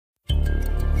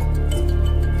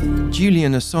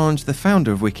Julian Assange, the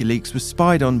founder of WikiLeaks, was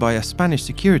spied on by a Spanish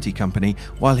security company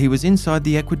while he was inside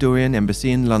the Ecuadorian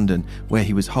embassy in London, where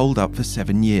he was holed up for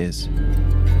 7 years.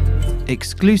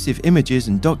 Exclusive images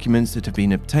and documents that have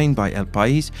been obtained by El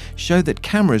País show that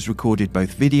cameras recorded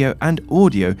both video and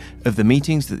audio of the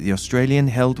meetings that the Australian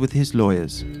held with his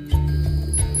lawyers.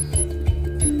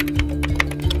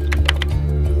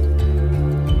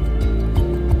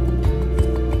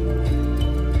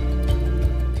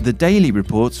 The daily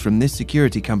reports from this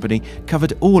security company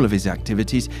covered all of his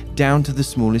activities down to the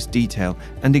smallest detail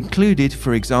and included,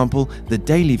 for example, the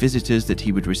daily visitors that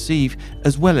he would receive,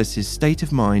 as well as his state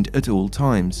of mind at all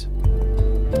times.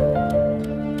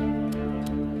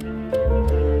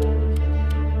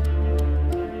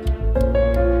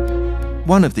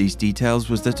 One of these details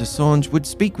was that Assange would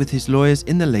speak with his lawyers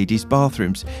in the ladies'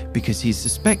 bathrooms because he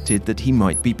suspected that he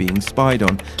might be being spied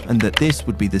on and that this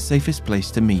would be the safest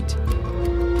place to meet.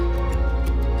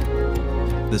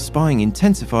 The spying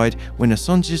intensified when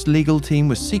Assange's legal team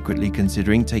was secretly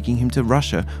considering taking him to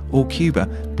Russia or Cuba,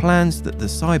 plans that the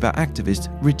cyber activist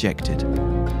rejected.